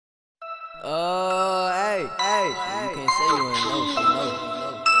Hey. You can't say you ain't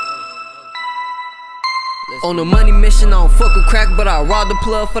know. On a money mission, I don't fuck with crack, but I rob the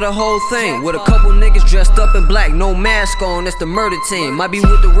plug for the whole thing. With a couple niggas dressed up in black, no mask on, that's the murder team. Might be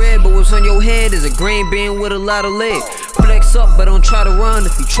with the red, but what's on your head is a green bean with a lot of legs. Flex up, but don't try to run.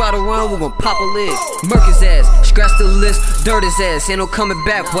 If you try to run, we gon' pop a leg. Murk his ass, scratch the list, dirt his ass. Ain't no coming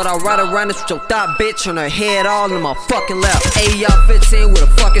back, but I ride around this with your thought bitch on her head all in my fucking lap. Y'all fits in with a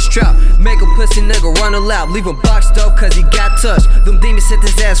fucking strap. Make a pussy nigga run a lap. Leave him boxed up cause he got touched. Them demons sent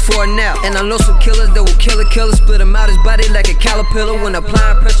his ass for a nap. And I know some killers that will kill a killer. Split him out his body like a caterpillar. When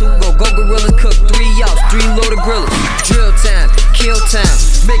applying pressure, we gon' go gorillas. Cook 3 yachts, 3 loaded grillers. Drill time, kill time.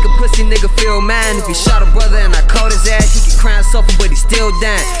 Make a pussy nigga feel mine. If he shot a brother and I caught his ass, he can cry and suffer, but he still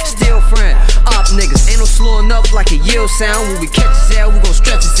dying. Still friend, op niggas. Ain't no slowing up like a yield sound. When we catch his ass, we gon'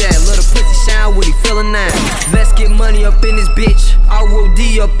 stretch his ass. Let the pussy shine when he feelin' 9. Let's get money up in this bitch.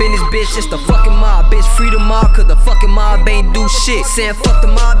 R.O.D. up in this bitch. It's the fucking mob, bitch. Free the mob, cause the fucking mob ain't do shit. Saying fuck the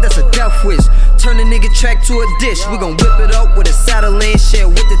mob, that's a death wish. Turn a nigga track to a dish. We gon' whip it up with a saddle and share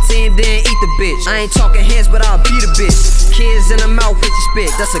with the team, then eat the bitch. I ain't talking hands, but I'll beat a bitch. Kids in the mouth with your spit.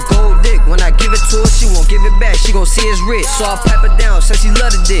 That's a gold dick. When I give it to her, she won't give it back. She gon' see it's rich. So I pipe her down, says she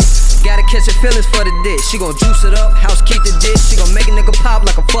love the dick. Gotta catch her feelings for the dick. She gon' juice it up, house keep the dick. She gon' make a nigga pop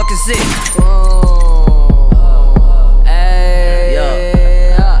like a fucking zit.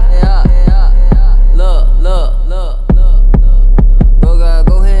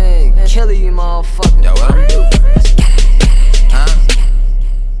 Yo, what I'm do?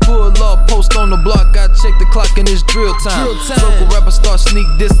 Pull up, post on the block, I check the clock and it's drill time. Local rapper start sneak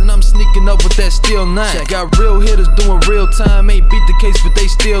dissing, I'm sneaking up with that steel 9. Got real hitters doing real time, ain't beat the case but they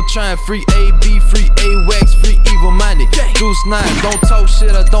still trying. Free AB, free A-Wax, free evil minded. Deuce 9, don't talk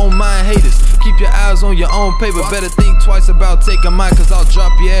shit, I don't mind haters. Keep your eyes on your own paper, better think twice about taking mine, cause I'll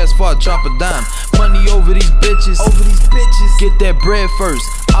drop your ass before I drop a dime. Money over these bitches, get that bread first.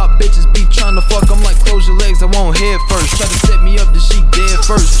 All bitches be tryna fuck, I'm like close your legs, I won't head first. Try to set me up, then she dead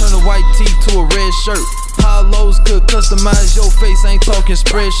first. Turn a white tee to a red shirt. Hollows could customize your face, I ain't talking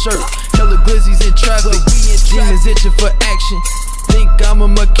spread shirt. Hella glizzies in traffic, demons itching for action. Think I'm a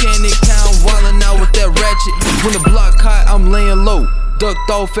mechanic, I'm wildin' out with that ratchet. When the block hot, I'm laying low.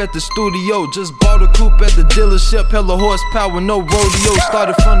 Ducked off at the studio, just bought a coupe at the dealership. Hella horsepower, no rodeo.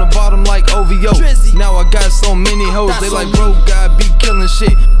 Started from the bottom like OVO. Now I got so many hoes, they like bro, God be killing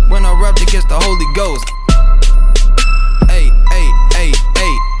shit. When I rap against the Holy Ghost. Ay.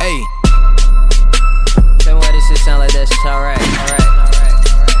 Tell me why this shit sound like that shit. Alright.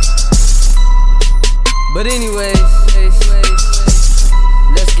 But anyways,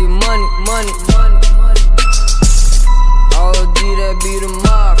 let's get money. R.O.D. that be the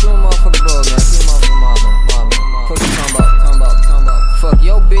mob. Free motherfucking bro, man. Free motherfucking mob, man. Fuck you talking about. Fuck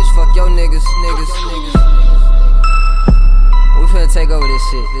your bitch, fuck your niggas. We finna take over this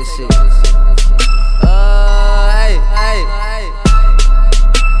shit. Hey.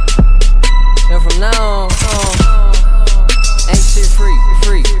 And from now on, ain't shit free.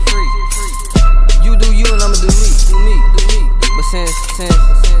 You do you and I'ma do me. But since